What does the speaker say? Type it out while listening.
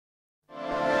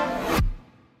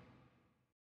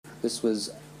This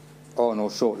was on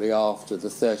or shortly after the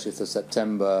 30th of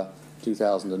September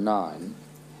 2009.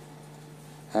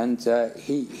 And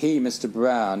he, Mr.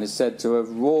 Brown, is said to have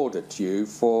roared at you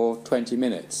for 20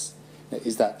 minutes.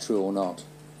 Is that true or not?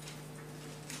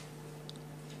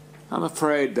 I'm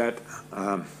afraid that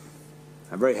I'm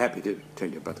very happy to tell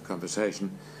you about the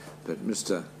conversation that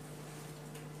Mr.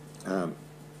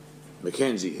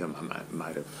 Mackenzie, whom I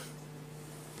might have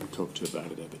talked to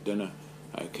about it over dinner,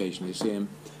 I occasionally see him,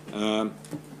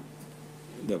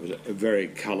 there was a very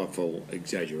colourful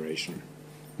exaggeration.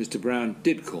 Mr. Brown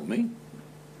did call me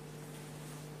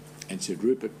and said,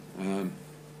 Rupert, do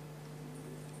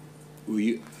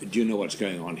you know what's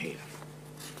going on here?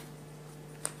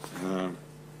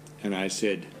 And I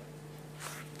said,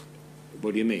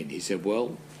 what do you mean? He said,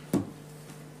 well,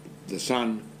 the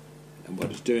Sun and what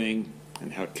it's doing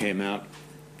and how it came out.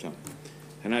 So,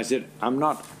 and I said, I'm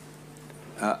not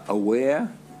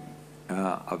aware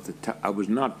of the... I was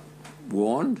not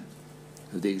warned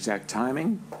of the exact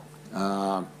timing.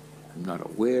 I'm not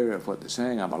aware of what they're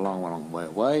saying. I'm a long, long way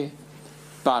away.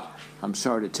 But I'm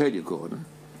sorry to tell you, Gordon,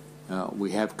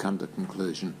 we have come to the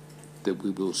conclusion that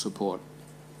we will support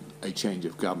a change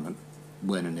of government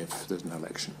when and if there's an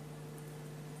election.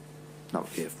 Not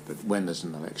if, but when there's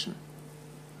an election.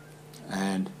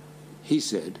 And he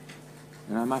said,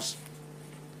 and I must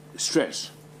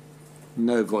stress,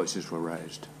 no voices were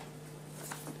raised.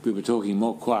 We were talking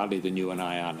more quietly than you and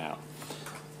I are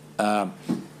now.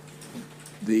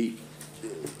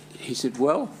 He said,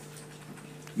 well,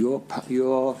 your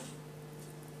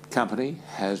company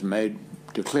has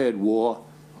declared war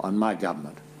on my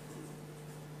government,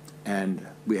 and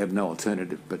we have no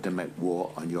alternative but to make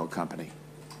war on your company.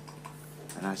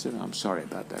 And I said, I'm sorry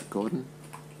about that, Gordon.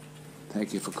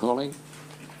 Thank you for calling.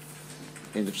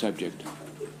 End of subject.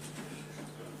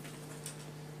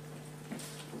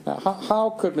 Now, how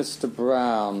could Mr.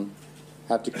 Brown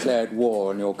have declared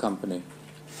war on your company?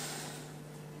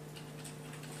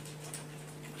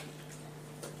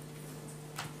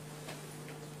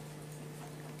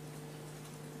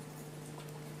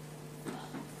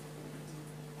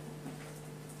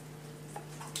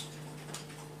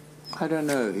 I don't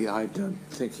know. I don't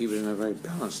think he was in a very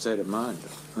balanced state of mind.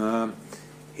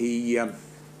 He,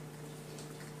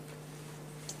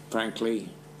 frankly,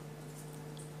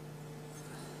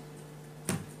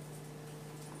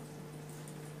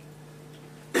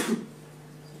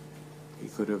 he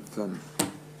could have,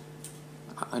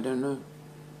 I don't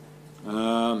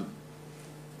know,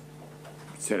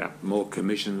 set up more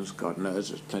commissions. God knows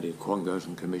there's plenty of quongos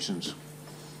and commissions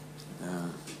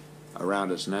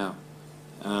around us now.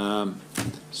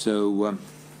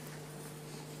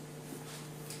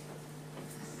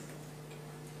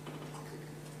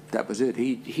 That was it.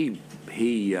 He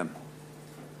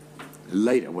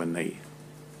later, when the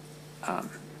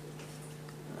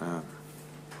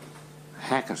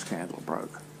hacker scandal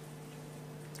broke,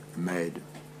 made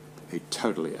a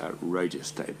totally outrageous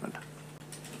statement,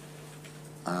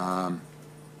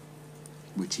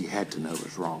 which he had to know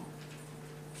was wrong.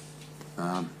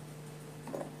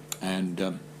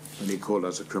 And he called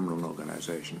us a criminal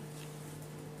organization.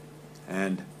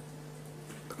 And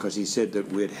because he said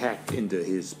that we had hacked into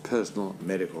his personal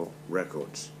medical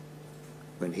records,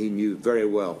 when he knew very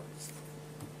well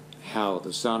how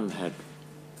the Sun had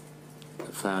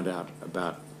found out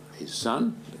about his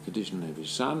son, the condition of his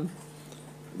son,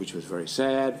 which was very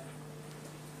sad.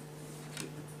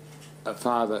 A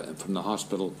father from the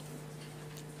hospital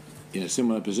in a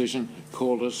similar position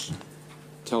called us,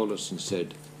 told us and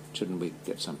said, shouldn't we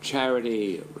get some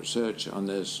charity or research on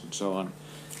this and so on?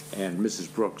 And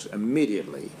Mrs. Brooks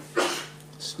immediately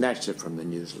snatched it from the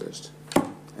news list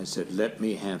and said, let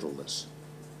me handle this.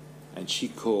 And she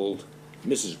called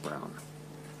Mrs. Brown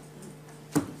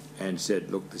and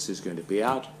said, look, this is going to be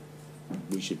out.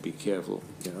 We should be careful.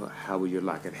 You know, how would you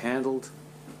like it handled?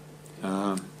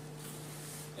 And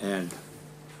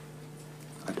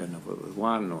I don't know if it was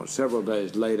one or several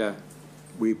days later,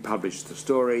 we published the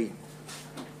story.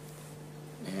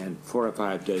 And 4 or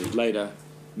 5 days later,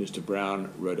 Mr. Brown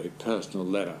wrote a personal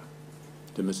letter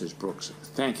to Mrs. Brooks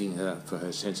thanking her for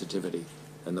her sensitivity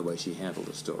and the way she handled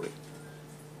the story.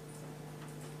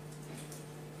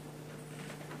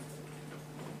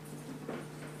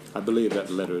 I believe that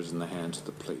letter is in the hands of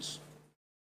the police.